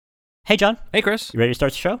Hey, John. Hey, Chris. You ready to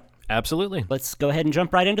start the show? Absolutely. Let's go ahead and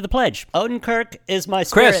jump right into the pledge. Odenkirk is my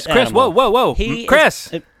spirit Chris, animal. whoa.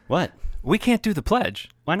 Chris! What? We can't do the pledge.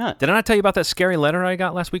 Why not? Did I not tell you about that scary letter I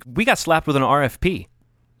got last week? We got slapped with an RFP.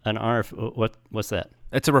 An RF... What's that?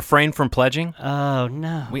 It's a refrain from pledging. Oh,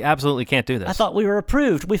 no. We absolutely can't do this. I thought we were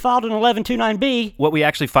approved. We filed an 1129B. What we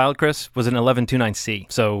actually filed, Chris, was an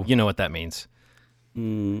 1129C. So you know what that means.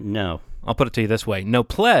 No. I'll put it to you this way. No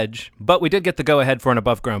pledge, but we did get the go-ahead for an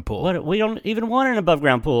above-ground pool. What? We don't even want an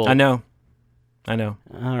above-ground pool. I know.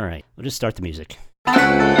 All right. We'll just start the music.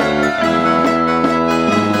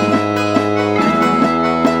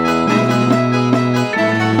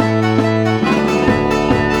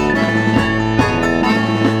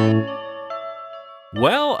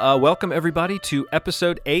 Well, welcome everybody to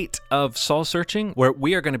episode 8 of Saul Searching, where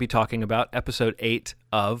we are going to be talking about episode 8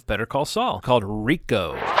 of Better Call Saul, called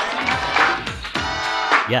RICO.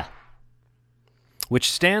 Yeah. Which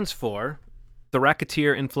stands for the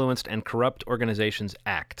Racketeer Influenced and Corrupt Organizations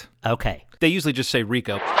Act. Okay. They usually just say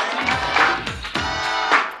RICO.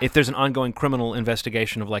 If there's an ongoing criminal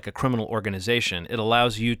investigation of like a criminal organization, it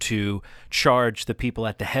allows you to charge the people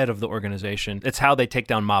at the head of the organization. It's how they take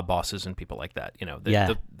down mob bosses and people like that. You know,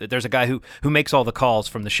 there's a guy who makes all the calls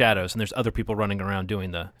from the shadows, and there's other people running around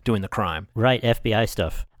doing the crime. Right, FBI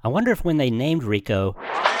stuff. I wonder if when they named RICO,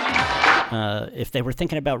 if they were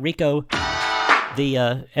thinking about RICO,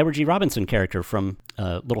 the Edward G. Robinson character from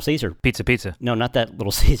Little Caesar. Pizza. No, not that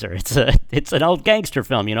Little Caesar. It's an old gangster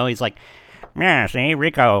film, you know? He's like, yeah, see,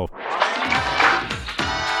 RICO.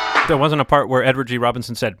 There wasn't a part where Edward G.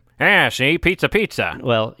 Robinson said, "Ah, see, pizza."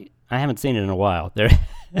 Well, I haven't seen it in a while. There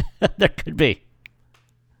could be.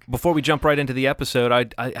 Before we jump right into the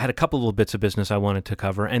episode, I had a couple little bits of business I wanted to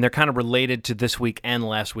cover, and they're kind of related to this week and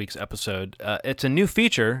last week's episode. It's a new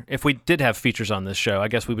feature. If we did have features on this show, I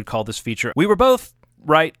guess we would call this feature. We were both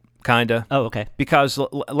right. Kinda. Oh, okay. Because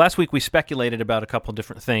last week we speculated about a couple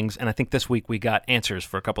different things, and I think this week we got answers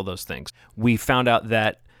for a couple of those things. We found out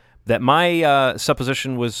that my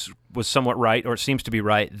supposition was somewhat right, or it seems to be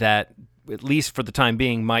right, that at least for the time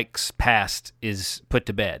being, Mike's past is put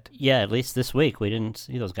to bed. Yeah, at least this week. We didn't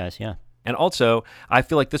see those guys, yeah. And also, I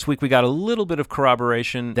feel like this week we got a little bit of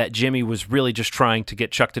corroboration that Jimmy was really just trying to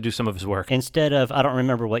get Chuck to do some of his work. Instead of, I don't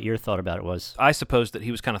remember what your thought about it was. I suppose that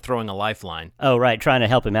he was kind of throwing a lifeline. Oh, right, trying to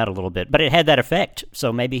help him out a little bit. But it had that effect,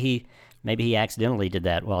 so maybe he accidentally did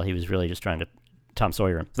that while he was really just trying to Tom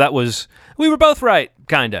Sawyer him. We were both right,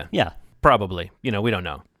 kinda. Yeah. Probably. You know, we don't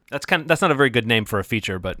know. That's not a very good name for a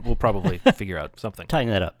feature, but we'll probably figure out something.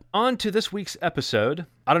 Tighten that up. On to this week's episode.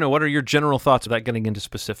 I don't know, what are your general thoughts about getting into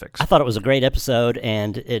specifics? I thought it was a great episode,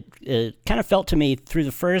 and it kind of felt to me through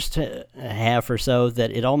the first half or so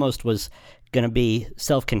that it almost was going to be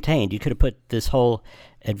self-contained. You could have put this whole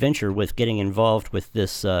adventure with getting involved with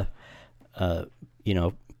this,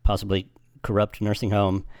 possibly corrupt nursing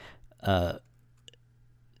home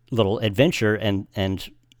little adventure,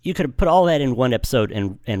 and you could have put all that in one episode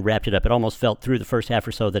and wrapped it up. It almost felt through the first half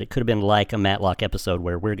or so that it could have been like a Matlock episode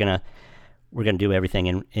where we're gonna do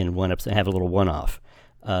everything in one episode, have a little one-off.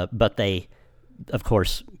 But they, of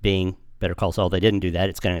course, being Better Call Saul, they didn't do that.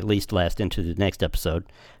 It's going to at least last into the next episode.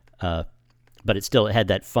 But it had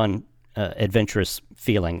that fun, adventurous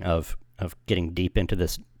feeling of getting deep into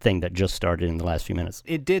this thing that just started in the last few minutes.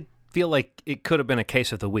 It did feel like it could have been a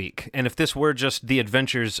case of the week. And if this were just the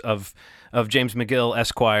adventures of James McGill,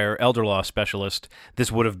 Esquire, elder law specialist, this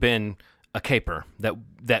would have been a caper that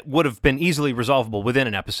would have been easily resolvable within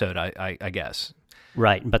an episode, I guess.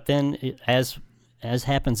 Right, but then as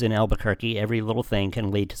happens in Albuquerque, every little thing can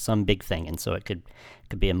lead to some big thing, and so it could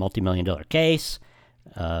be a multi-million-dollar case.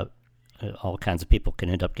 All kinds of people can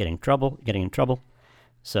end up getting in trouble.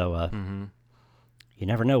 So you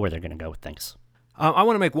never know where they're going to go with things. I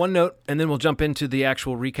want to make one note, and then we'll jump into the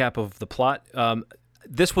actual recap of the plot.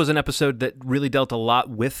 This was an episode that really dealt a lot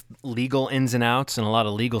with legal ins and outs and a lot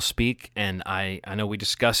of legal speak, and I know we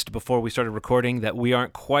discussed before we started recording that we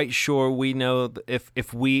aren't quite sure we know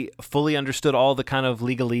if we fully understood all the kind of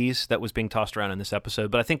legalese that was being tossed around in this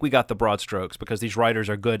episode, but I think we got the broad strokes because these writers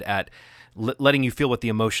are good at letting you feel what the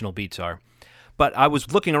emotional beats are. But I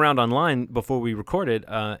was looking around online before we recorded,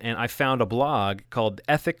 and I found a blog called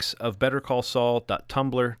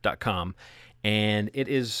ethicsofbettercallsaul.tumblr.com, and it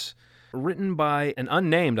is written by an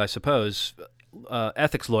unnamed, I suppose,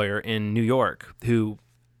 ethics lawyer in New York, who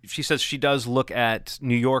she says she does look at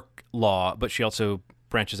New York law, but she also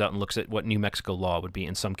branches out and looks at what New Mexico law would be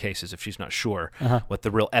in some cases if she's not sure what the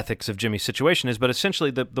real ethics of Jimmy's situation is. But essentially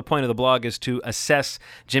the point of the blog is to assess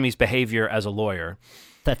Jimmy's behavior as a lawyer.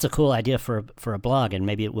 That's a cool idea for a blog, and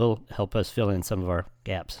maybe it will help us fill in some of our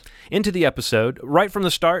gaps. Into the episode, right from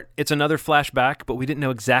the start, it's another flashback, but we didn't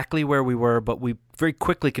know exactly where we were, but we very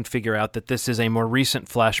quickly can figure out that this is a more recent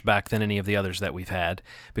flashback than any of the others that we've had,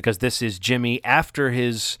 because this is Jimmy after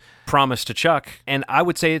his promise to Chuck, and I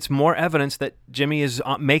would say it's more evidence that Jimmy is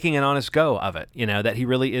making an honest go of it, that he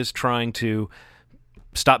really is trying to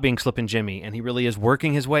stop being Slippin' Jimmy, and he really is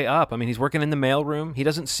working his way up. I mean, he's working in the mailroom. He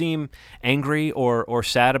doesn't seem angry or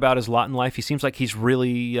sad about his lot in life. He seems like he's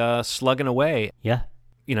really slugging away. Yeah.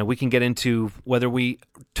 We can get into whether we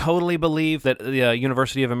totally believe that the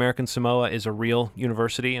University of American Samoa is a real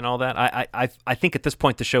university and all that. I think at this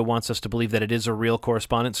point the show wants us to believe that it is a real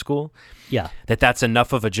correspondence school. Yeah. That's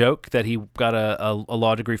enough of a joke that he got a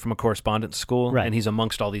law degree from a correspondence school, right. And he's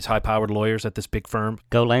amongst all these high-powered lawyers at this big firm.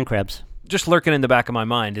 Go land crabs. Just lurking in the back of my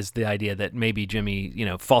mind is the idea that maybe Jimmy,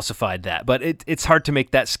 falsified that. But it's hard to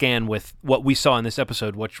make that scan with what we saw in this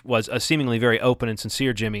episode, which was a seemingly very open and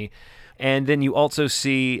sincere Jimmy. And then you also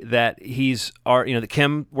see that that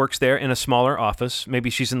Kim works there in a smaller office.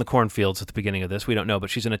 Maybe she's in the cornfields at the beginning of this. We don't know,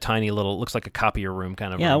 but she's in a tiny little, looks like a copier room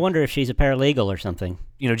kind of room. I wonder if she's a paralegal or something.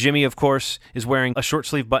 Jimmy, of course, is wearing a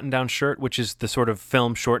short-sleeve button-down shirt, which is the sort of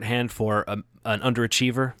film shorthand for an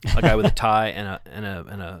underachiever, a guy with a tie and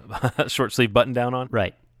a short-sleeve button-down on.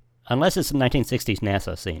 Right. Unless it's a 1960s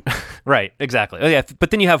NASA scene. Right, exactly. Oh, yeah,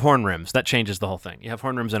 but then you have horn rims. That changes the whole thing. You have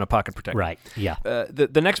horn rims and a pocket protector. Right, yeah.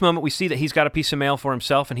 The next moment, we see that he's got a piece of mail for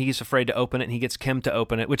himself, and he's afraid to open it, and he gets Kim to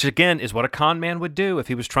open it, which, again, is what a con man would do if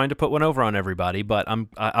he was trying to put one over on everybody, but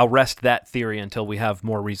I'll rest that theory until we have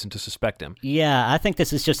more reason to suspect him. Yeah, I think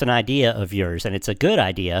this is just an idea of yours, and it's a good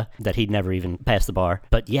idea that he'd never even pass the bar,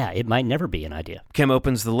 but yeah, it might never be an idea. Kim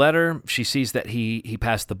opens the letter. She sees that he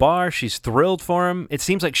passed the bar. She's thrilled for him. It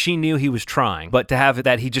seems like she knew he was trying, but to have it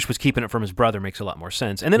that he just was keeping it from his brother makes a lot more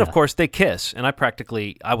sense. And then, of course, they kiss, and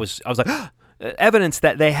I was like, evidence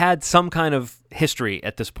that they had some kind of history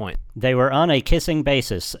at this point. They were on a kissing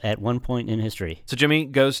basis at one point in history. So Jimmy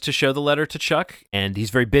goes to show the letter to Chuck, and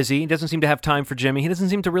he's very busy. He doesn't seem to have time for Jimmy. He doesn't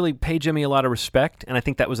seem to really pay Jimmy a lot of respect, and I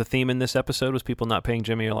think that was a theme in this episode, was people not paying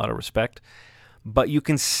Jimmy a lot of respect. But you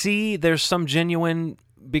can see there's some genuine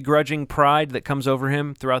begrudging pride that comes over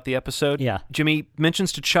him throughout the episode. Yeah. Jimmy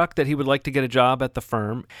mentions to Chuck that he would like to get a job at the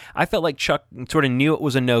firm. I felt like Chuck sort of knew it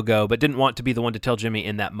was a no-go, but didn't want to be the one to tell Jimmy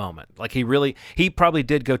in that moment. Like he probably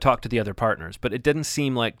did go talk to the other partners, but it didn't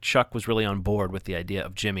seem like Chuck was really on board with the idea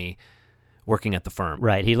of Jimmy working at the firm.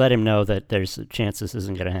 Right. He let him know that there's a chance this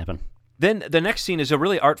isn't going to happen. Then the next scene is a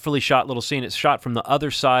really artfully shot little scene. It's shot from the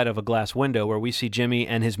other side of a glass window where we see Jimmy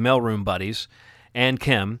and his mailroom buddies and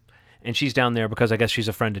Kim. And she's down there because I guess she's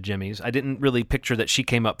a friend of Jimmy's. I didn't really picture that she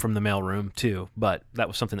came up from the mailroom, too, but that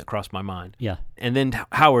was something that crossed my mind. Yeah. And then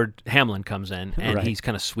Howard Hamlin comes in, and Right. he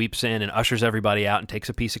kind of sweeps in and ushers everybody out and takes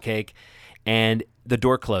a piece of cake. And the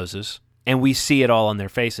door closes, and we see it all on their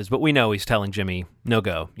faces. But we know he's telling Jimmy, no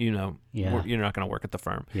go. You're not going to work at the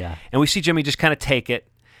firm. Yeah. And we see Jimmy just kind of take it.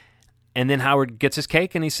 And then Howard gets his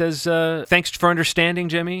cake, and he says, thanks for understanding,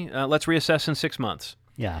 Jimmy. Let's reassess in 6 months.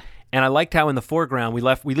 Yeah. And I liked how in the foreground we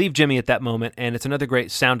leave Jimmy at that moment, and it's another great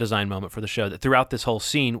sound design moment for the show, that throughout this whole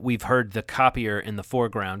scene, we've heard the copier in the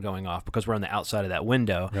foreground going off because we're on the outside of that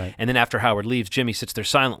window. Right. And then after Howard leaves, Jimmy sits there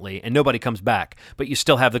silently, and nobody comes back. But you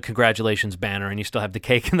still have the congratulations banner, and you still have the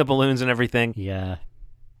cake and the balloons and everything. Yeah.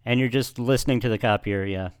 And you're just listening to the copier,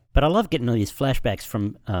 yeah. But I love getting all these flashbacks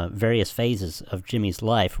from various phases of Jimmy's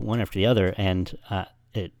life, one after the other, and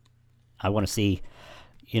I want to see,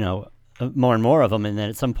 more and more of them, and then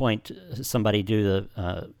at some point somebody do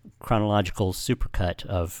the chronological supercut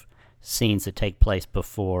of scenes that take place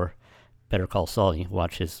before Better Call Saul. You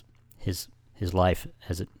watch his life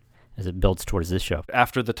as it builds towards this show.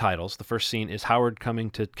 After the titles, the first scene is Howard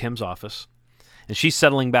coming to Kim's office, and she's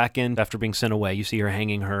settling back in after being sent away. You see her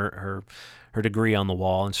hanging her degree on the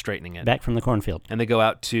wall and straightening it. Back from the cornfield. And they go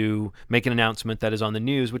out to make an announcement that is on the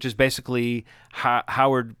news, which is basically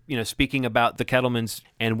Howard, speaking about the Kettlemans,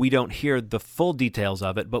 and we don't hear the full details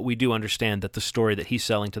of it, but we do understand that the story that he's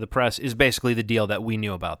selling to the press is basically the deal that we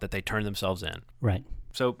knew about, that they turned themselves in. Right.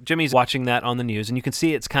 So Jimmy's watching that on the news, and you can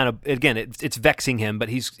see it's kind of, again, it's vexing him, but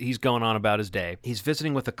he's going on about his day. He's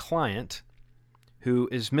visiting with a client who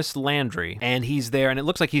is Miss Landry, and he's there, and it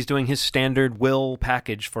looks like he's doing his standard will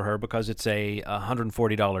package for her because it's a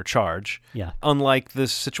 $140 charge. Yeah. Unlike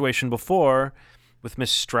this situation before with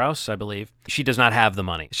Miss Strauss, I believe, she does not have the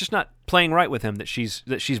money. It's just not playing right with him that she's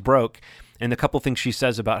broke, and the couple things she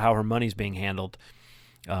says about how her money's being handled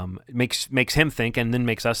makes him think, and then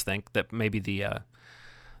makes us think that maybe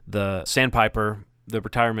the Sandpiper, the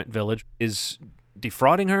retirement village, is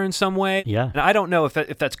defrauding her in some way. Yeah. And I don't know if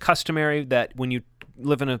that's customary, that when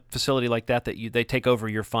live in a facility like that they take over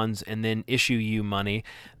your funds and then issue you money.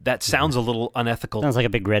 That sounds a little unethical. Sounds like a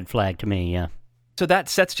big red flag to me, yeah. So that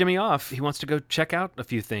sets Jimmy off. He wants to go check out a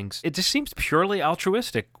few things. It just seems purely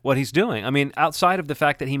altruistic, what he's doing. I mean, outside of the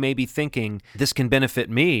fact that he may be thinking, this can benefit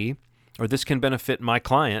me, or this can benefit my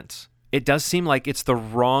clients, it does seem like it's the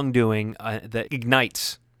wrongdoing that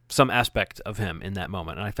ignites some aspect of him in that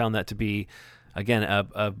moment. And I found that to be, again,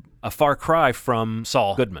 a far cry from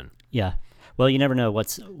Saul Goodman. Yeah. Well, you never know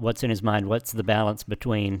what's in his mind. What's the balance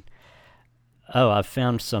between, I've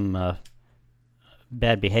found some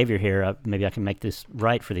bad behavior here. Maybe I can make this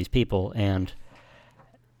right for these people. And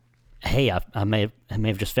hey, I may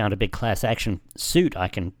have just found a big class action suit I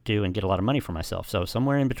can do and get a lot of money for myself. So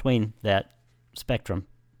somewhere in between that spectrum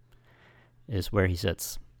is where he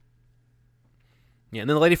sits. Yeah, and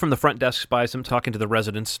then the lady from the front desk spies him talking to the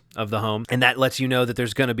residents of the home, and that lets you know that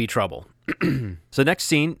there's going to be trouble. So next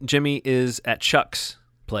scene, Jimmy is at Chuck's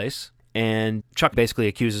place, and Chuck basically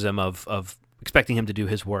accuses him of expecting him to do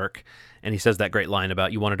his work, and he says that great line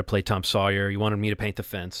about, you wanted to play Tom Sawyer, you wanted me to paint the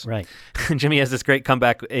fence. Right. And Jimmy has this great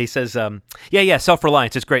comeback. He says, yeah,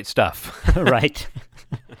 self-reliance, it's great stuff. Right.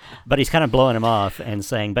 But he's kind of blowing him off and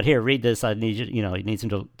saying, but here, read this. I need you, he needs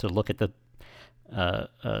him to look at the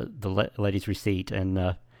lady's receipt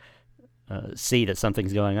and see that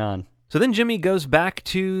something's going on. So then Jimmy goes back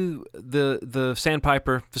to the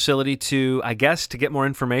Sandpiper facility to get more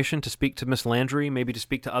information, to speak to Miss Landry, maybe to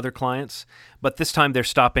speak to other clients. But this time they're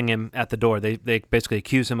stopping him at the door. They basically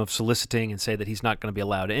accuse him of soliciting and say that he's not going to be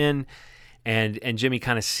allowed in. And Jimmy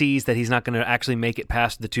kind of sees that he's not going to actually make it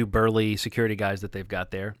past the two burly security guys that they've got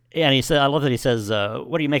there. Yeah, and I love that he says,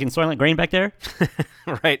 what are you making, Soylent Green back there?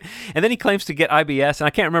 Right. And then he claims to get IBS, and I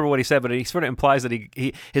can't remember what he said, but he sort of implies that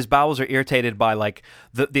his bowels are irritated by like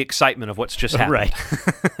the excitement of what's just happened. Right.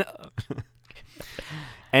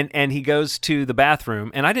 And he goes to the bathroom,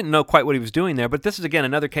 and I didn't know quite what he was doing there, but this is, again,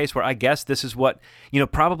 another case where I guess this is what,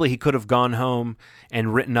 probably he could have gone home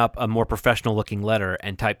and written up a more professional-looking letter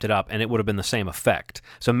and typed it up, and it would have been the same effect.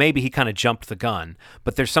 So maybe he kind of jumped the gun,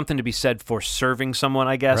 but there's something to be said for serving someone,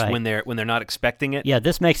 I guess, right, when they're not expecting it. Yeah,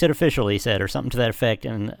 this makes it official, he said, or something to that effect,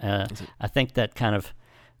 and I think that kind of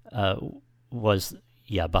was,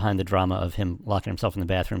 behind the drama of him locking himself in the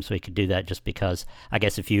bathroom so he could do that, just because I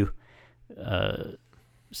guess if you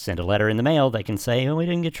send a letter in the mail, they can say, we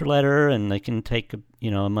didn't get your letter, and they can take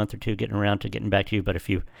a month or two getting around to getting back to you. But if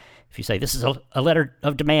you say, this is a letter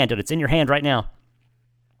of demand and it's in your hand right now,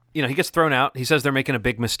 he gets thrown out. He says they're making a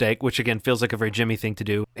big mistake, which again feels like a very Jimmy thing to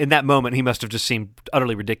do. In that moment, he must have just seemed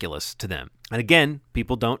utterly ridiculous to them. And again,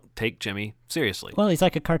 people don't take Jimmy seriously. Well, he's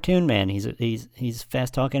like a cartoon man. He's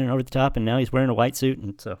fast talking and over the top, and now he's wearing a white suit,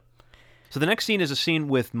 and so the next scene is a scene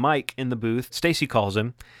with Mike in the booth. Stacy calls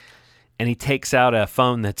him, and he takes out a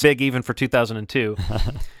phone that's big even for 2002.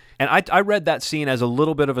 And I read that scene as a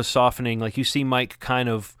little bit of a softening. Like, you see Mike kind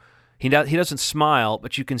of, he doesn't smile,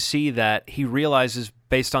 but you can see that he realizes,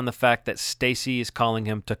 based on the fact that Stacy is calling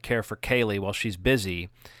him to care for Kaylee while she's busy,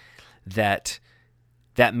 that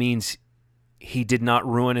means he did not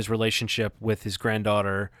ruin his relationship with his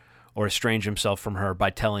granddaughter or estrange himself from her by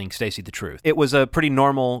telling Stacy the truth. It was a pretty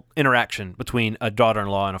normal interaction between a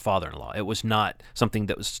daughter-in-law and a father-in-law. It was not something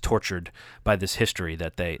that was tortured by this history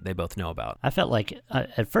that they both know about. I felt like,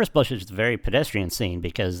 at first blush, it's a very pedestrian scene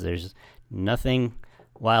because there's nothing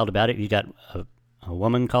wild about it. You got a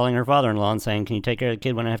woman calling her father-in-law and saying, can you take care of the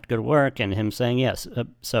kid when I have to go to work? And him saying yes.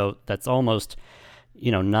 So that's almost,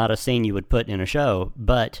 not a scene you would put in a show.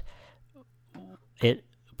 But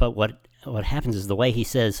what happens is the way he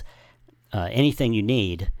says, anything you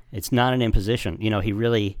need, it's not an imposition. He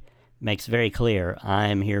really makes very clear,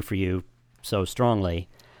 I'm here for you so strongly,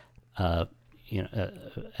 about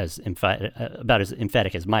as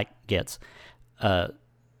emphatic as Mike gets,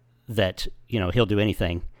 that, he'll do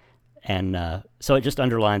anything. And so it just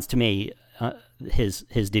underlines to me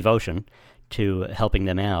his devotion to helping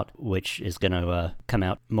them out, which is going to come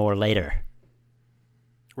out more later.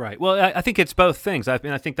 Right. Well, I think it's both things. I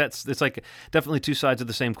think it's like definitely two sides of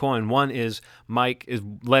the same coin. One is Mike is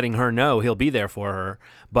letting her know he'll be there for her,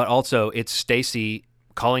 but also it's Stacy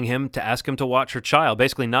calling him to ask him to watch her child,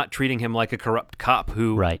 basically not treating him like a corrupt cop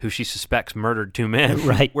who she suspects murdered two men.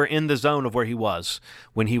 Right. We're in the zone of where he was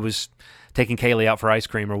when he was taking Kaylee out for ice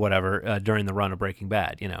cream or whatever during the run of Breaking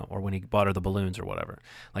Bad, or when he bought her the balloons or whatever.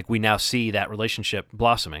 Like, we now see that relationship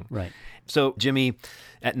blossoming. Right. So Jimmy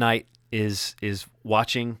at night is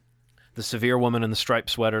watching the severe woman in the striped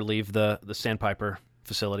sweater leave the Sandpiper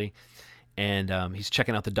facility, and he's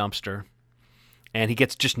checking out the dumpster, And he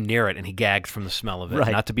gets just near it, and he gagged from the smell of it.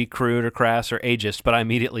 Right. Not to be crude or crass or ageist, but I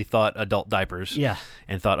immediately thought adult diapers. Yeah.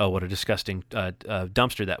 And thought, oh, what a disgusting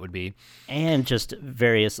dumpster that would be. And just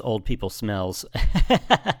various old people smells,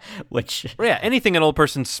 which... Well, yeah, anything an old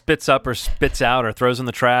person spits up or spits out or throws in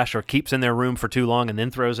the trash or keeps in their room for too long and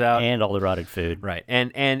then throws out. And all the rotted food. Right.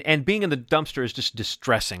 And being in the dumpster is just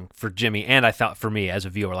distressing for Jimmy, and I thought for me as a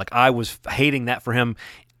viewer. Like, I was hating that for him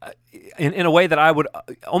in a way that I would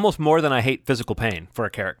almost more than I hate physical pain for a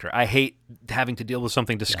character. I hate having to deal with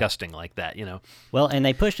something disgusting like that, you know. Well, and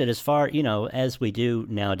they pushed it as far, you know, as we do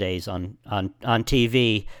nowadays on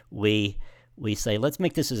TV. We say, let's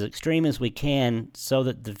make this as extreme as we can so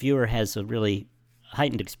that the viewer has a really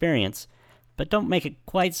heightened experience, but don't make it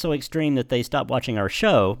quite so extreme that they stop watching our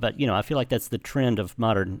show. But, you know, I feel like that's the trend of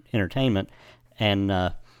modern entertainment, and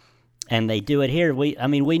they do it here.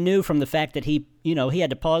 We knew from the fact that he had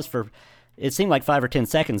to pause for, it seemed like 5 or 10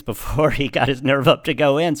 seconds before he got his nerve up to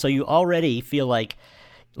go in. So you already feel like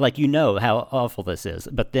you know how awful this is.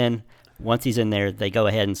 But then once he's in there, they go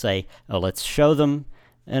ahead and say, oh, let's show them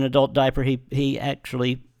an adult diaper he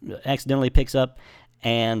actually accidentally picks up,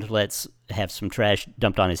 and let's have some trash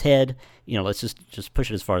dumped on his head. You know, let's just push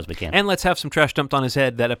it as far as we can. And let's have some trash dumped on his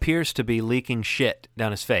head that appears to be leaking shit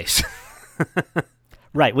down his face.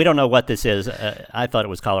 Right, we don't know what this is. I thought it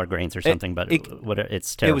was collard greens or something, but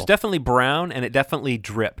it's terrible. It was definitely brown, and it definitely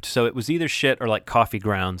dripped. So it was either shit or like coffee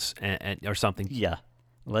grounds or something. Yeah,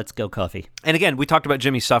 let's go coffee. And again, we talked about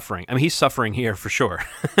Jimmy suffering. I mean, he's suffering here for sure.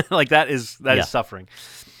 Like that is suffering.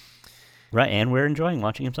 Right, and we're enjoying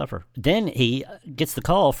watching him suffer. Then he gets the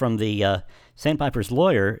call from the Sandpiper's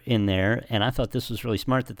lawyer in there, and I thought this was really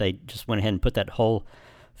smart that they just went ahead and put that whole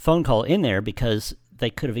phone call in there, because they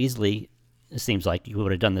could have easily... It seems like you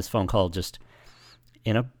would have done this phone call just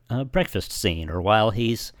in a breakfast scene, or while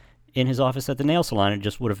he's in his office at the nail salon. It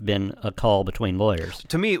just would have been a call between lawyers.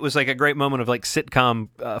 To me, it was like a great moment of like sitcom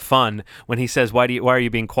fun when he says, "Why are you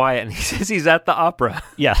being quiet?" And he says he's at the opera.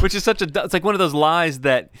 Yeah, which is it's like one of those lies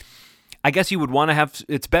that I guess you would want to have.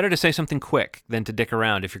 It's better to say something quick than to dick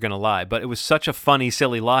around if you're going to lie. But it was such a funny,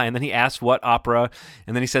 silly lie. And then he asks what opera,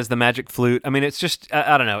 and then he says the Magic Flute. I mean, it's just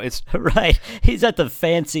I don't know. It's right. He's at the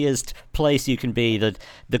fanciest place you can be,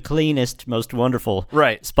 the cleanest, most wonderful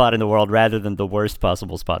spot in the world, rather than the worst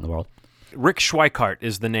possible spot in the world. Rick Schweikart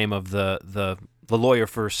is the name of the lawyer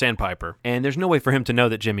for Sandpiper, and there's no way for him to know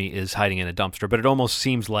that Jimmy is hiding in a dumpster, but it almost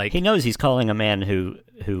seems like... He knows he's calling a man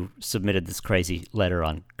who submitted this crazy letter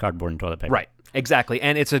on cardboard and toilet paper. Right, exactly.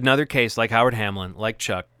 And it's another case like Howard Hamlin, like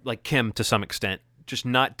Chuck, like Kim to some extent, just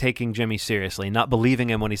not taking Jimmy seriously, not believing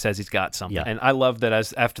him when he says he's got something. Yeah. And I love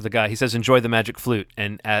that after the guy, he says, enjoy the magic flute,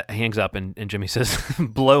 and he hangs up, and Jimmy says,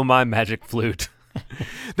 blow my magic flute.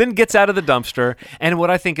 Then gets out of the dumpster, and what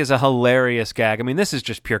I think is a hilarious gag, I mean, this is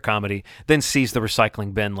just pure comedy, then sees the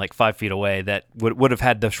recycling bin like 5 feet away that would have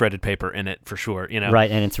had the shredded paper in it for sure, you know?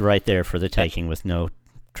 Right, and it's right there for the taking with no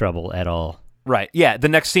trouble at all. Right, yeah. The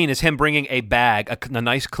next scene is him bringing a bag, a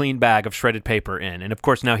nice clean bag of shredded paper in, and of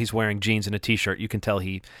course now he's wearing jeans and a t-shirt. You can tell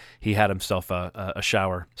he had himself a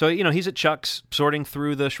shower. So, you know, he's at Chuck's sorting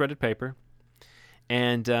through the shredded paper,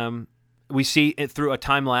 and we see it through a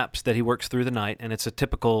time lapse that he works through the night, and it's a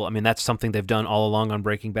typical. I mean, that's something they've done all along on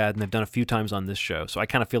Breaking Bad, and they've done a few times on this show. So I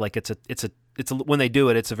kind of feel like it's when they do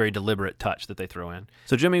it, it's a very deliberate touch that they throw in.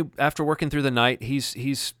 So Jimmy, after working through the night,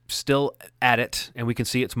 he's still at it, and we can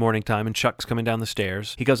see it's morning time, and Chuck's coming down the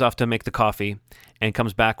stairs. He goes off to make the coffee, and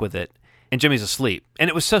comes back with it. And Jimmy's asleep. And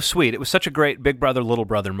it was so sweet. It was such a great big brother, little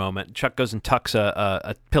brother moment. Chuck goes and tucks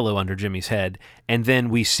a pillow under Jimmy's head, and then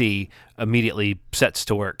we see immediately sets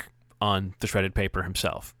to work on the shredded paper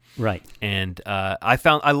himself. Right. And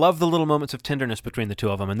I love the little moments of tenderness between the two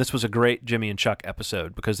of them, and this was a great Jimmy and Chuck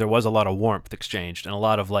episode because there was a lot of warmth exchanged and a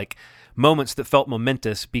lot of like moments that felt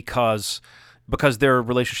momentous because their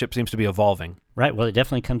relationship seems to be evolving. Right. Well, it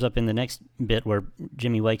definitely comes up in the next bit where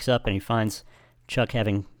Jimmy wakes up and he finds Chuck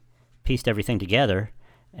having pieced everything together,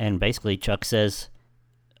 and basically Chuck says,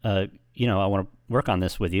 I want to work on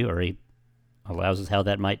this with you, or he allows us how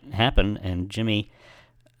that might happen, and Jimmy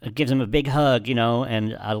gives him a big hug,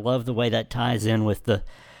 and I love the way that ties in with the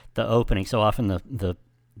opening. So often the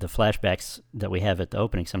flashbacks that we have at the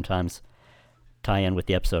opening sometimes tie in with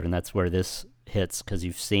the episode, and that's where this hits, because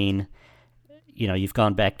you've seen, you've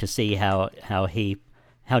gone back to see how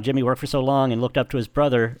Jimmy worked for so long and looked up to his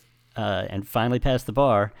brother and finally passed the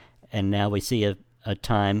bar, and now we see a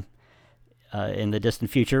time in the distant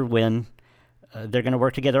future when they're going to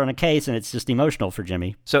work together on a case, and it's just emotional for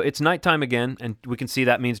Jimmy. So it's nighttime again, and we can see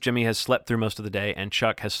that means Jimmy has slept through most of the day, and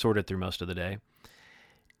Chuck has sorted through most of the day.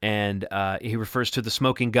 And he refers to the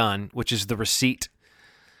smoking gun, which is the receipt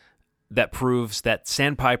that proves that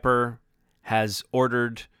Sandpiper has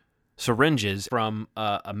ordered syringes from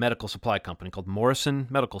a medical supply company called Morrison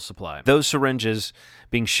Medical Supply. Those syringes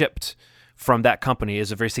being shipped from that company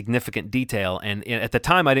is a very significant detail, and at the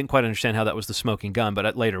time I didn't quite understand how that was the smoking gun,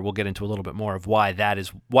 but later we'll get into a little bit more of why that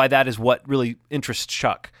is what really interests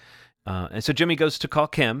Chuck. And so Jimmy goes to call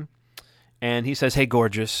Kim, and he says, "Hey,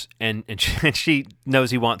 gorgeous," and she knows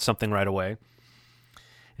he wants something right away.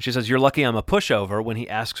 And she says, "You're lucky I'm a pushover," when he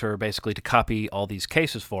asks her basically to copy all these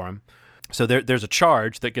cases for him. So there's a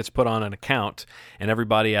charge that gets put on an account, and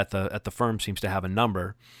everybody at the firm seems to have a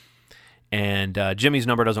number. And Jimmy's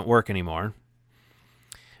number doesn't work anymore,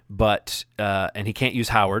 but and he can't use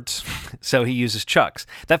Howard's, so he uses Chuck's.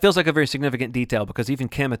 That feels like a very significant detail because even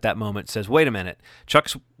Kim at that moment says, "Wait a minute,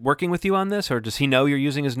 Chuck's working with you on this, or does he know you're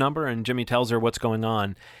using his number?" And Jimmy tells her what's going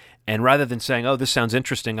on. And rather than saying, "Oh, this sounds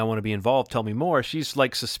interesting, I want to be involved, tell me more," she's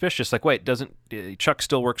like suspicious, like, "Wait, doesn't Chuck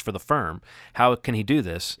still works for the firm? How can he do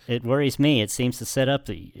this?" It worries me. It seems to set up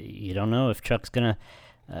that you don't know if Chuck's going to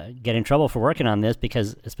get in trouble for working on this,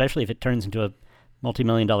 because especially if it turns into a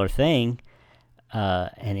multi-million-dollar thing,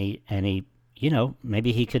 and he,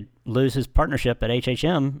 maybe he could lose his partnership at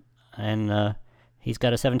HHM, and he's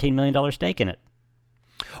got a $17 million stake in it.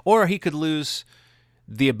 Or he could lose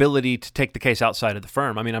the ability to take the case outside of the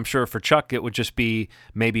firm. I mean, I'm sure for Chuck it would just be,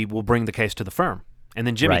 maybe we'll bring the case to the firm, and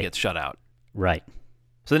then Jimmy gets shut out. Right.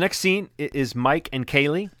 So the next scene is Mike and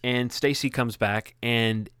Kaylee, and Stacy comes back,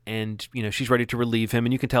 and she's ready to relieve him,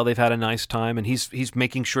 and you can tell they've had a nice time, and he's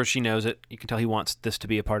making sure she knows it. You can tell he wants this to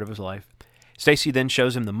be a part of his life. Stacy then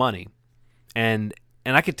shows him the money, and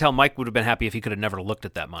I could tell Mike would have been happy if he could have never looked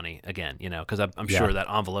at that money again, because I'm sure that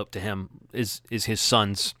envelope to him is his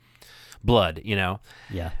son's blood,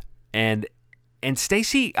 Yeah. And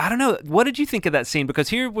Stacy, I don't know, what did you think of that scene? Because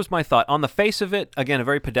here was my thought. On the face of it, again, a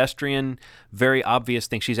very pedestrian, very obvious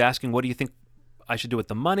thing. She's asking, "What do you think I should do with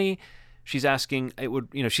the money?" She's asking,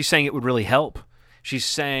 she's saying it would really help. She's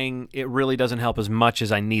saying it really doesn't help as much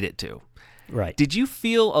as I need it to. Right. Did you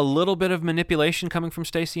feel a little bit of manipulation coming from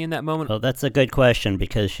Stacy in that moment? Well, that's a good question,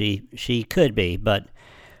 because she could be, but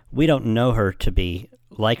we don't know her to be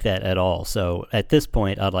like that at all. So at this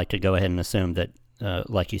point, I'd like to go ahead and assume that,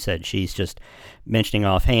 like you said, she's just mentioning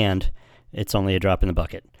offhand, it's only a drop in the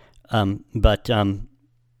bucket. But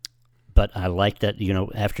I like that,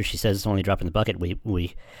 after she says it's only a drop in the bucket,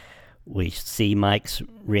 we see Mike's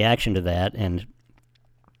reaction to that, and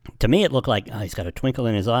to me it looked like he's got a twinkle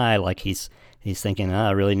in his eye, like he's thinking,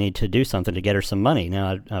 I really need to do something to get her some money.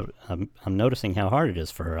 Now I'm noticing how hard it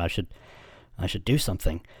is for her. I should do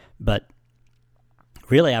something. But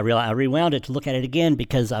really, I rewound it to look at it again,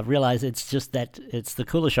 because I realized it's just that it's the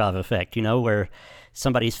Kuleshov effect, where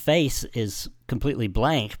somebody's face is completely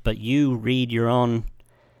blank, but you read your own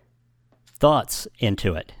thoughts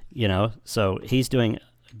into it, So he's doing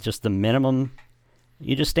just the minimum.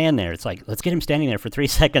 You just stand there. It's like, let's get him standing there for 3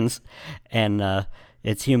 seconds, and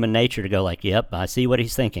it's human nature to go like, yep, I see what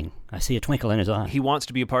he's thinking. I see a twinkle in his eye. He wants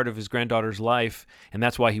to be a part of his granddaughter's life, and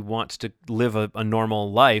that's why he wants to live a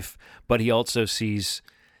normal life, but he also sees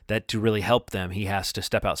that to really help them, he has to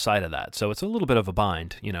step outside of that. So it's a little bit of a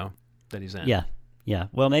bind, that he's in. Yeah.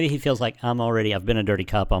 Well, maybe he feels like I've been a dirty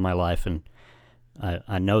cop all my life, and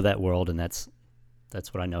I know that world, and that's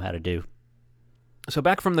what I know how to do. So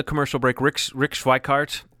back from the commercial break, Rick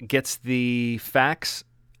Schweikart gets the fax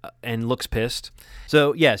and looks pissed.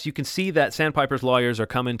 So, yes, you can see that Sandpiper's lawyers are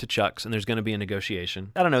coming to Chuck's, and there's going to be a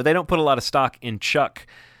negotiation. I don't know. They don't put a lot of stock in Chuck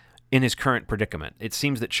in his current predicament. It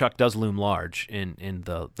seems that Chuck does loom large in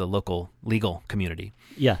the local legal community.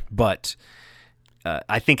 Yeah. But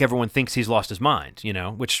I think everyone thinks he's lost his mind,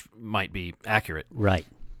 which might be accurate. Right.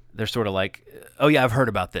 They're sort of like, "Oh yeah, I've heard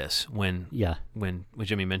about this," when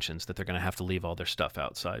Jimmy mentions that they're going to have to leave all their stuff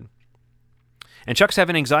outside. And Chuck's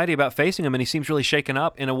having anxiety about facing him, and he seems really shaken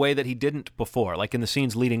up in a way that he didn't before, like in the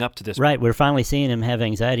scenes leading up to this. Right, we're finally seeing him have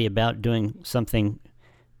anxiety about doing something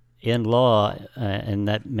in law, and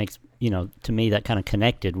that makes, to me, that kind of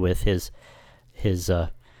connected with his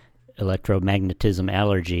electromagnetism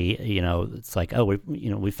allergy. It's like, oh,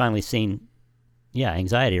 we've finally seen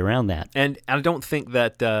anxiety around that. And I don't think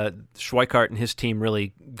that Schweikart and his team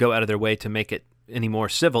really go out of their way to make it any more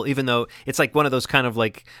civil, even though it's like one of those kind of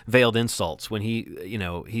like veiled insults when he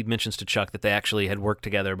mentions to Chuck that they actually had worked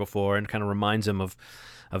together before, and kind of reminds him of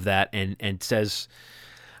that, and says,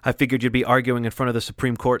 "I figured you'd be arguing in front of the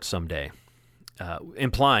Supreme Court someday,"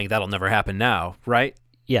 implying that'll never happen now, right?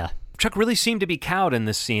 Yeah. Chuck really seemed to be cowed in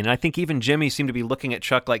this scene. And I think even Jimmy seemed to be looking at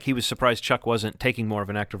Chuck like he was surprised Chuck wasn't taking more of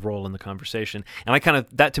an active role in the conversation. And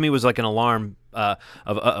that to me was like an alarm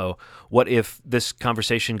of what if this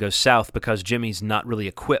conversation goes south because Jimmy's not really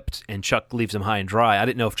equipped and Chuck leaves him high and dry? I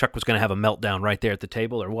didn't know if Chuck was going to have a meltdown right there at the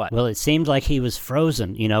table or what. Well, it seemed like he was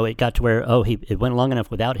frozen. It got to where, it went long enough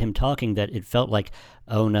without him talking that it felt like,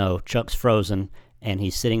 oh no, Chuck's frozen, and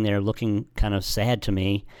he's sitting there looking kind of sad to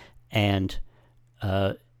me, and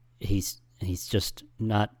he's just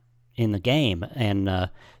not in the game. And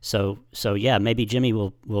so yeah, maybe Jimmy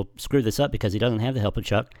will screw this up because he doesn't have the help of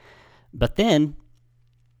Chuck. But then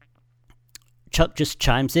Chuck just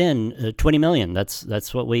chimes in, $20 million.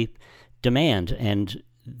 That's what we demand. And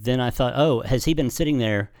then I thought, has he been sitting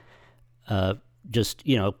there, just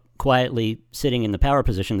quietly sitting in the power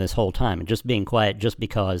position this whole time, and just being quiet just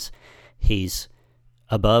because he's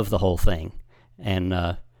above the whole thing? And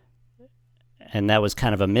that was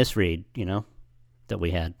kind of a misread, that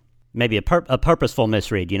we had. Maybe a purposeful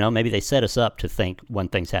misread, maybe they set us up to think one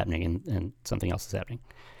thing's happening and something else is happening.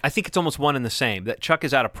 I think it's almost one and the same, that Chuck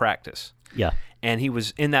is out of practice. Yeah. And he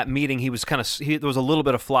was in that meeting, there was a little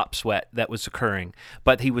bit of flop sweat that was occurring,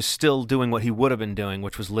 but he was still doing what he would have been doing,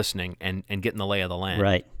 which was listening and getting the lay of the land.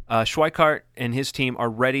 Right. Schweikart and his team are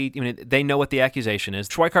ready. They know what the accusation is.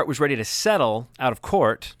 Schweikart was ready to settle out of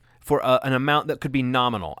court for an amount that could be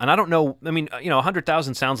nominal. And I don't know,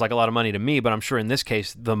 $100,000 sounds like a lot of money to me, but I'm sure in this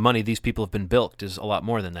case, the money these people have been bilked is a lot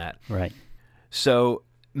more than that. Right. So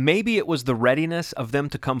maybe it was the readiness of them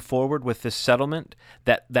to come forward with this settlement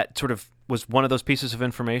that sort of was one of those pieces of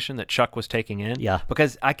information that Chuck was taking in. Yeah.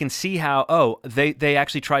 Because I can see how, they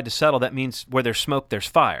actually tried to settle. That means where there's smoke, there's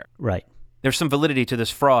fire. Right. There's some validity to this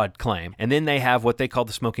fraud claim. And then they have what they call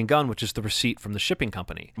the smoking gun, which is the receipt from the shipping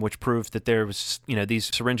company, which proves that there was, these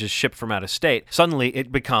syringes shipped from out of state. Suddenly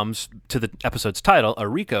it becomes, to the episode's title, a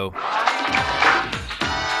RICO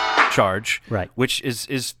charge, right, which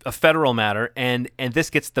is a federal matter, and this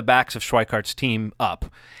gets the backs of Schweikart's team up,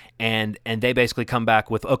 and they basically come back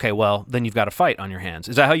with, okay, well, then you've got a fight on your hands.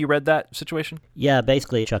 Is that how you read that situation? Yeah,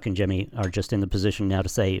 basically Chuck and Jimmy are just in the position now to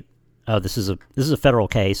say, this is a federal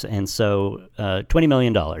case, and so $20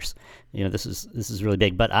 million. This is really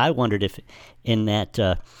big. But I wondered if in that,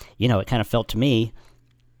 it kind of felt to me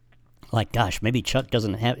like, gosh, maybe Chuck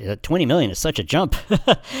doesn't have $20 million is such a jump.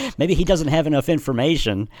 Maybe he doesn't have enough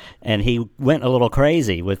information, and he went a little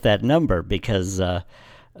crazy with that number because,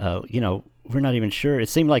 we're not even sure. It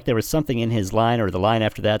seemed like there was something in his line or the line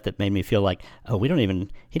after that made me feel like,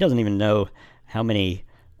 he doesn't even know how many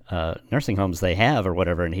nursing homes they have or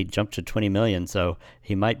whatever, and he jumped to $20 million, so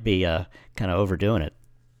he might be kind of overdoing it.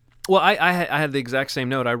 Well, I had the exact same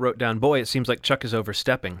note. I wrote down, boy, it seems like Chuck is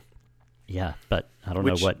overstepping. Yeah, but I don't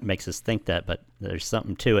know what makes us think that, but there's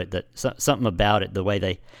something to it, something about it, the way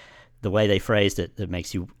they phrased it, that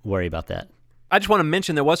makes you worry about that. I just want to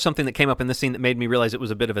mention there was something that came up in this scene that made me realize it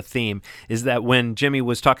was a bit of a theme, is that when Jimmy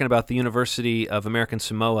was talking about the University of American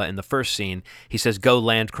Samoa in the first scene, he says, go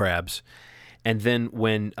land crabs. And then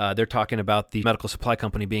when they're talking about the medical supply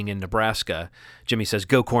company being in Nebraska, Jimmy says,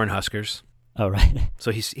 go Cornhuskers. Oh, right.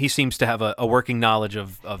 So he seems to have a working knowledge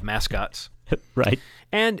of mascots. Right.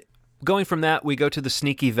 And going from that, we go to the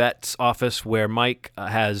sneaky vet's office where Mike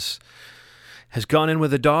has gone in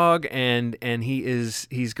with a dog, and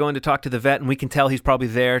he's going to talk to the vet, and we can tell he's probably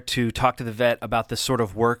there to talk to the vet about the sort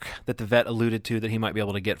of work that the vet alluded to that he might be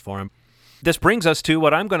able to get for him. This brings us to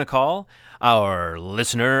what I'm going to call our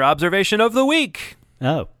listener observation of the week.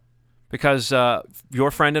 Oh. Because your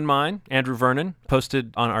friend and mine, Andrew Vernon,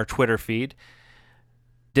 posted on our Twitter feed,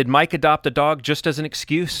 did Mike adopt a dog just as an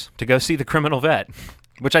excuse to go see the criminal vet?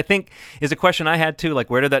 Which I think is a question I had too, like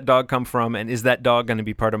where did that dog come from, and is that dog going to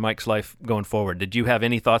be part of Mike's life going forward? Did you have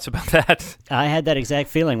any thoughts about that? I had that exact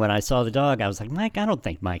feeling when I saw the dog. I was like, Mike, I don't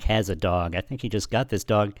think Mike has a dog. I think he just got this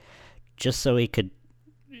dog just so he could,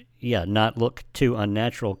 not look too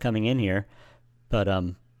unnatural coming in here. But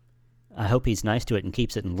I hope he's nice to it and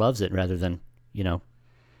keeps it and loves it rather than,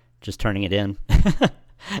 just turning it in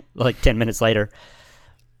like 10 minutes later.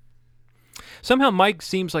 Somehow Mike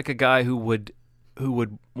seems like a guy who would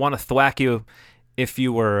want to thwack you if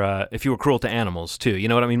you were cruel to animals too. You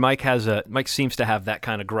know what I mean? Mike seems to have that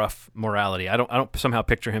kind of gruff morality. I don't somehow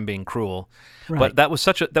picture him being cruel. Right. But that was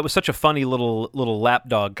such a funny little lap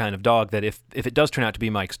dog kind of dog that if it does turn out to be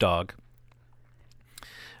Mike's dog,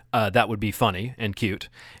 that would be funny and cute.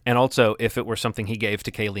 And also if it were something he gave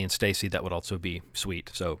to Kaylee and Stacy, that would also be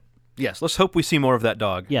sweet. So yes, let's hope we see more of that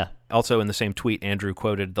dog. Yeah. Also in the same tweet, Andrew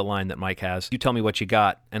quoted the line that Mike has, you tell me what you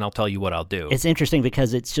got, and I'll tell you what I'll do. It's interesting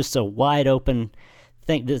because it's just a wide open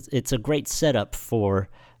thing. It's a great setup for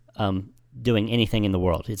doing anything in the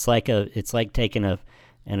world. It's like taking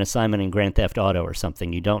an assignment in Grand Theft Auto or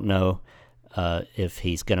something. You don't know if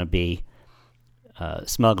he's going to be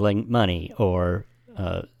smuggling money or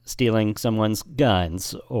stealing someone's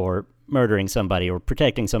guns or murdering somebody or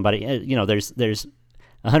protecting somebody. There's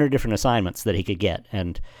 100 different assignments that he could get,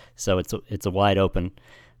 and so it's a wide open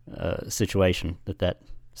situation that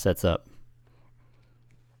sets up.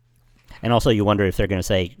 And also, you wonder if they're going to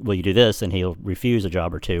say, "Will you do this?" and he'll refuse a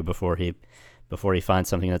job or two before he finds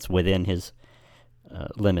something that's within his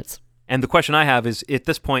limits. And the question I have is, at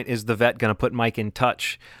this point, is the vet going to put Mike in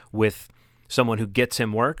touch with someone who gets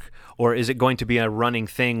him work, or is it going to be a running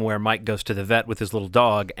thing where Mike goes to the vet with his little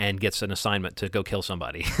dog and gets an assignment to go kill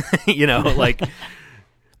somebody? Like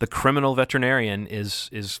the criminal veterinarian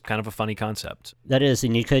is kind of a funny concept. That is,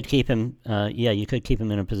 and you could keep him. You could keep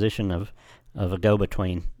him in a position of a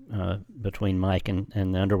go-between between Mike and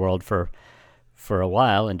the underworld for a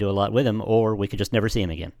while and do a lot with him, or we could just never see him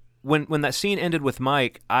again. When that scene ended with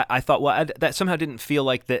Mike, I thought, that somehow didn't feel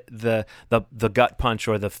like the gut punch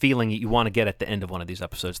or the feeling you want to get at the end of one of these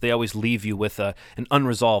episodes. They always leave you with an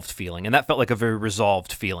unresolved feeling, and that felt like a very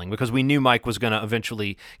resolved feeling because we knew Mike was going to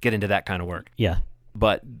eventually get into that kind of work. Yeah.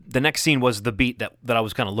 But the next scene was the beat that I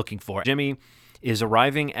was kind of looking for. Jimmy is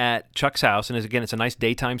arriving at Chuck's house, and again, it's a nice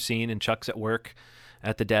daytime scene, and Chuck's at work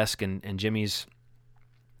at the desk, and Jimmy's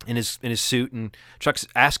in his suit, and Chuck's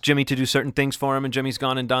asked Jimmy to do certain things for him, and Jimmy's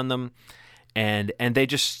gone and done them, and they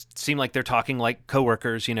just seem like they're talking like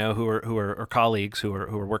coworkers, who are colleagues who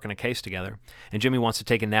are working a case together. And Jimmy wants to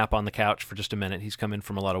take a nap on the couch for just a minute. He's come in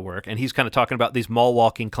from a lot of work, and he's kind of talking about these mall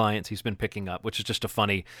walking clients he's been picking up, which is just a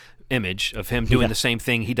funny image of him doing the same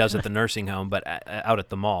thing he does at the nursing home, but out at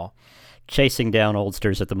the mall, chasing down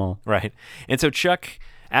oldsters at the mall. Right. And so Chuck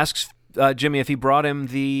asks Jimmy if he brought him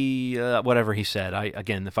the whatever he said.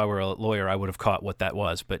 If I were a lawyer, I would have caught what that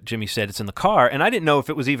was. But Jimmy said it's in the car, and I didn't know if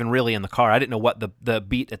it was even really in the car. I didn't know what the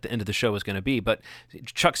beat at the end of the show was going to be. But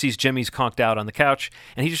Chuck sees Jimmy's conked out on the couch,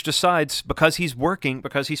 and he just decides, because he's working,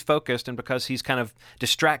 because he's focused, and because he's kind of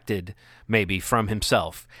distracted maybe from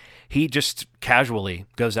himself, he just casually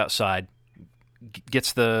goes outside,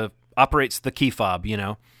 operates the key fob,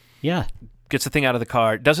 Yeah. Gets the thing out of the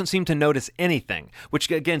car, doesn't seem to notice anything,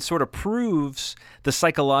 which again sort of proves the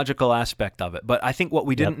psychological aspect of it. But I think what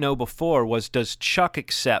we didn't know before was, does Chuck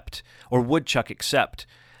accept, or would Chuck accept,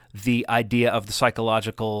 the idea of the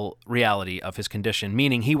psychological reality of his condition,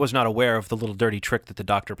 meaning he was not aware of the little dirty trick that the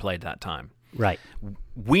doctor played that time. Right.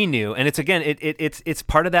 We knew, and it's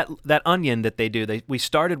part of that onion that they do. We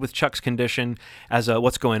started with Chuck's condition as a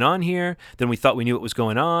what's going on here. Then we thought we knew what was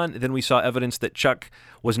going on. Then we saw evidence that Chuck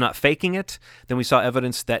was not faking it. Then we saw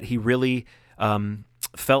evidence that he really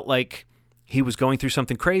felt like he was going through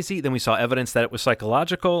something crazy. Then we saw evidence that it was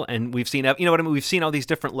psychological, and we've seen, we've seen all these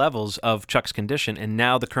different levels of Chuck's condition, and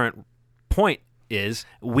now the current point is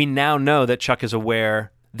we now know that Chuck is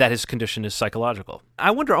aware that his condition is psychological.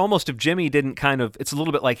 I wonder almost if Jimmy didn't it's a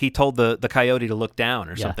little bit like he told the coyote to look down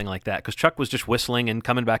or something like that, because Chuck was just whistling and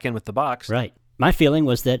coming back in with the box. Right. My feeling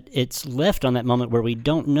was that it's left on that moment where we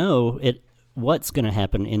don't know what's going to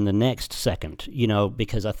happen in the next second,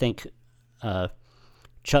 because I think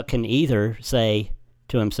Chuck can either say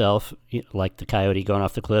to himself, like the coyote going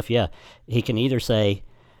off the cliff, he can either say,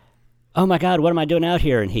 "Oh my God, what am I doing out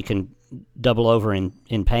here?" and he can double over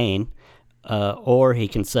in pain, or he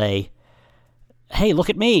can say, "Hey, look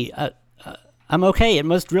at me. I'm okay. It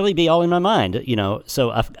must really be all in my mind."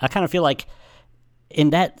 So I kind of feel like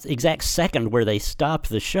in that exact second where they stop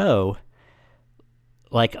the show,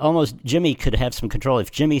 like almost Jimmy could have some control.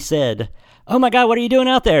 If Jimmy said, "Oh my God, what are you doing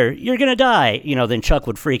out there? You're going to die," then Chuck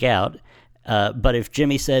would freak out. But if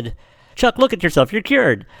Jimmy said, "Chuck, look at yourself. You're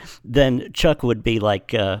cured," then Chuck would be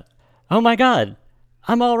like, "Oh my God,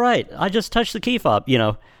 I'm all right. I just touched the key fob,"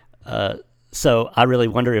 So I really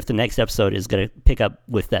wonder if the next episode is going to pick up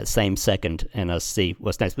with that same second and us see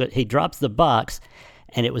what's next. But he drops the box,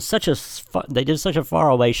 and it was they did such a far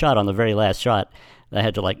away shot on the very last shot. I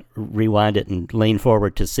had to rewind it and lean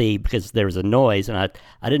forward to see, because there was a noise, and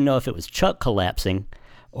I didn't know if it was Chuck collapsing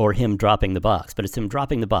or him dropping the box, but it's him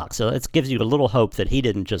dropping the box. So it gives you a little hope that he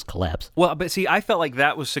didn't just collapse. Well, but see, I felt like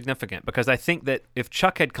that was significant, because I think that if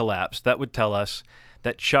Chuck had collapsed, that would tell us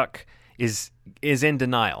that Chuck is in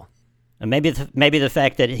denial. And maybe the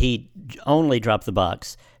fact that he only dropped the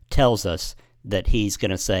box tells us that he's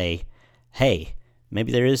going to say, "Hey,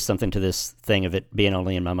 maybe there is something to this thing of it being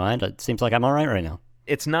only in my mind. It seems like I'm all right now."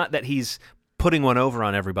 It's not that he's putting one over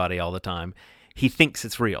on everybody all the time. He thinks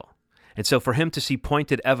it's real. And so for him to see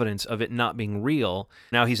pointed evidence of it not being real,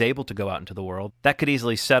 now he's able to go out into the world, that could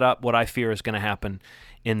easily set up what I fear is going to happen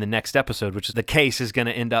in the next episode, which is the case is going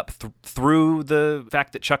to end up through the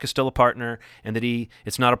fact that Chuck is still a partner and that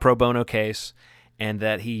it's not a pro bono case and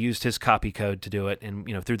that he used his copy code to do it and,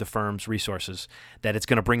 through the firm's resources, that it's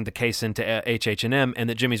going to bring the case into HH&M and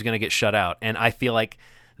that Jimmy's going to get shut out. And I feel like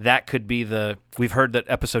that could be we've heard that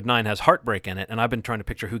episode 9 has heartbreak in it, and I've been trying to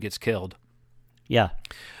picture who gets killed. Yeah.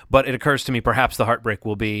 But it occurs to me perhaps the heartbreak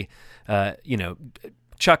will be,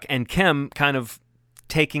 Chuck and Kim kind of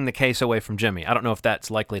taking the case away from Jimmy. I don't know if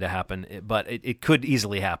that's likely to happen, but it could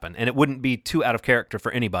easily happen, and it wouldn't be too out of character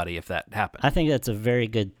for anybody if that happened. I think that's a very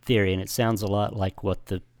good theory, and it sounds a lot like what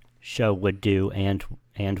the show would do and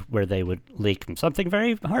where they would leak. Something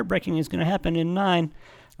very heartbreaking is going to happen in 9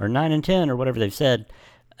 or 9 and 10 or whatever they've said.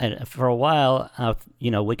 And for a while,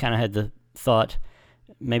 we kind of had the thought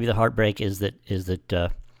maybe the heartbreak is that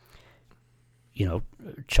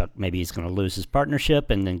Chuck maybe he's going to lose his partnership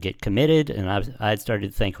and then get committed. And I had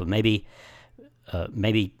started to think, well, maybe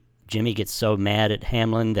Jimmy gets so mad at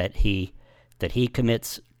Hamlin that he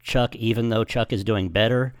commits Chuck even though Chuck is doing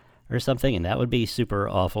better or something, and that would be super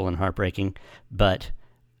awful and heartbreaking. But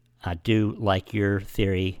I do like your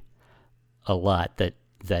theory a lot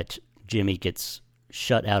that Jimmy gets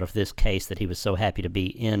shut out of this case that he was so happy to be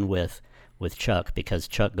in with Chuck, because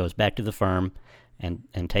Chuck goes back to the firm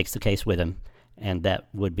and takes the case with him, and that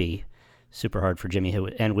would be super hard for Jimmy.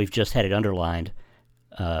 And we've just had it underlined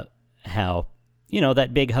how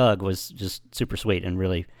that big hug was just super sweet and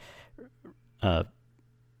really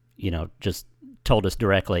just told us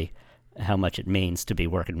directly how much it means to be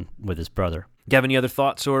working with his brother. Do you have any other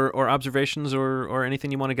thoughts or observations or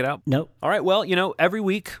anything you want to get out? Nope. All right, well, every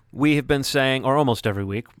week we have been saying, or almost every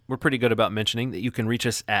week, we're pretty good about mentioning that you can reach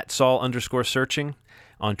us at Saul_searching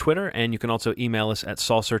on Twitter, and you can also email us at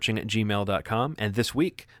saulsearching@gmail.com. And this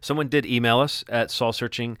week, someone did email us at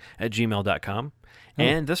saulsearching@gmail.com.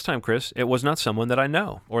 And this time, Chris, it was not someone that I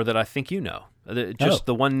know or that I think you know. Just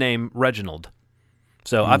the one name, Reginald.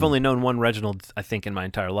 So I've only known one Reginald, I think, in my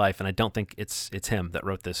entire life, and I don't think it's him that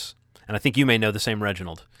wrote this. And I think you may know the same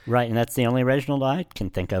Reginald. Right, and that's the only Reginald I can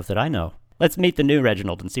think of that I know. Let's meet the new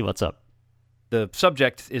Reginald and see what's up. The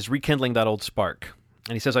subject is rekindling that old spark.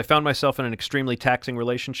 And he says, I found myself in an extremely taxing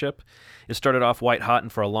relationship. It started off white hot,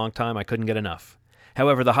 and for a long time I couldn't get enough.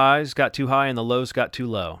 However, the highs got too high and the lows got too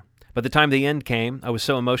low. By the time the end came, I was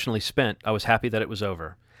so emotionally spent, I was happy that it was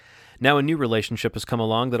over. Now a new relationship has come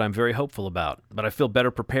along that I'm very hopeful about, but I feel better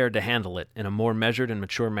prepared to handle it in a more measured and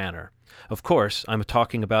mature manner. Of course, I'm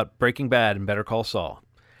talking about Breaking Bad and Better Call Saul.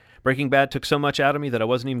 Breaking Bad took so much out of me that I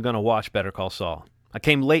wasn't even going to watch Better Call Saul. I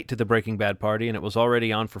came late to the Breaking Bad party, and it was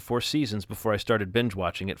already on for 4 seasons before I started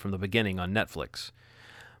binge-watching it from the beginning on Netflix.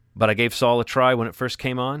 But I gave Saul a try when it first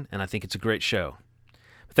came on, and I think it's a great show.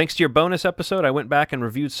 Thanks to your bonus episode, I went back and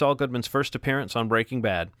reviewed Saul Goodman's first appearance on Breaking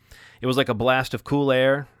Bad. It was like a blast of cool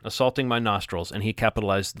air assaulting my nostrils, and he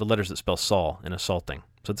capitalized the letters that spell Saul in assaulting.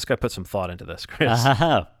 So this guy put some thought into this, Chris.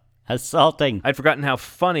 Assaulting. I'd forgotten how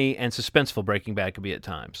funny and suspenseful Breaking Bad could be at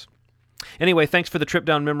times. Anyway, thanks for the trip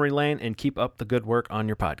down memory lane, and keep up the good work on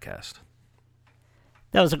your podcast.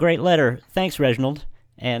 That was a great letter. Thanks, Reginald.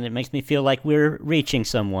 And it makes me feel like we're reaching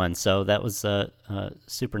someone, so that was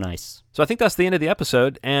super nice. So I think that's the end of the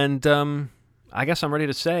episode, and I guess I'm ready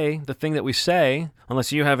to say the thing that we say,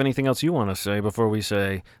 unless you have anything else you want to say before we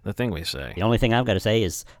say the thing we say. The only thing I've got to say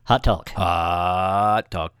is hot talk.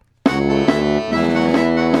 Hot talk.